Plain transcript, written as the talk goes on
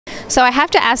So I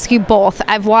have to ask you both.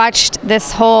 I've watched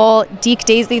this whole Deke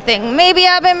Daisy thing maybe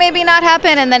happen, maybe not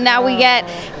happen, and then now we get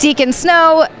Deke and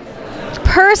Snow.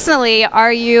 Personally,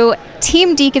 are you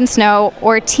Team Deke and Snow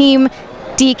or Team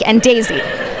Deke and Daisy?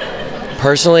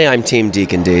 Personally, I'm Team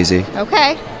Deke and Daisy.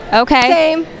 Okay. Okay.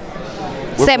 Same.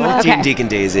 We're Same. both Okay. Team Deke and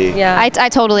Daisy. Yeah. I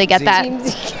totally get that.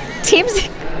 Team Teams.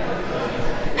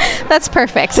 That's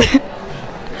perfect.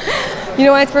 You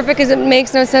know why it's perfect? Because it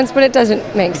makes no sense, but it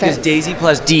doesn't make sense. Because Daisy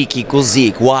plus Deke equals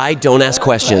Zeke. Why? Don't ask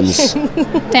questions.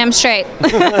 Damn straight.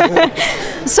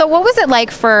 So what was it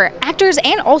like for actors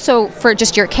and also for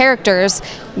just your characters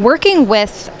working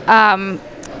with I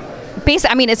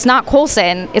mean, it's not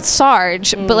Coulson, it's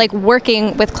Sarge, but like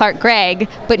working with Clark Gregg,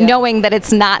 but knowing that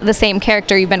it's not the same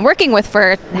character you've been working with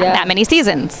for that many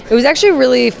seasons. It was actually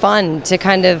really fun to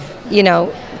kind of, you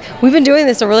know, we've been doing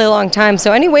this a really long time,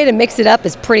 so any way to mix it up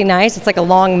is pretty nice. It's like a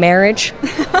long marriage,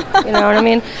 you know what I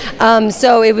mean?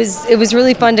 So it was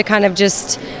really fun to kind of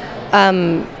just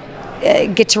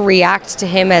get to react to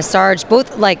him as Sarge,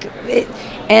 both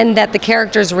and that the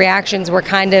characters' reactions were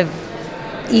kind of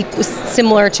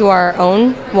similar to our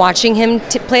own, watching him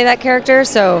play that character.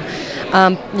 So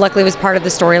luckily it was part of the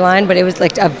storyline, but it was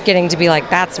like of getting to be like,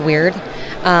 that's weird.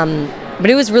 But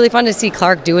it was really fun to see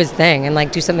Clark do his thing and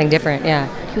like do something different. Yeah,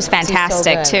 He was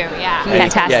fantastic too. Yeah,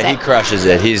 fantastic. Yeah, he crushes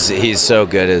it. He's so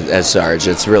good as Sarge.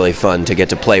 It's really fun to get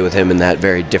to play with him in that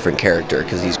very different character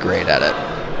because he's great at it.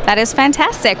 That is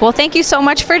fantastic. Well, thank you so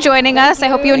much for joining us. I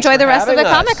hope you enjoy the rest of the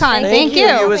Comic-Con. Thank you.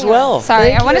 You as well.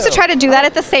 Sorry, I wanted to try to do that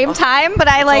at the same time, but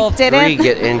I like didn't.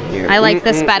 Get in here. I like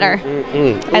this better.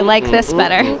 I like this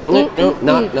better.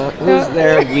 Not who's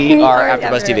there? We are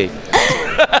AfterBuzz TV.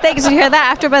 Thanks for hearing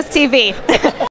that, AfterBuzz TV.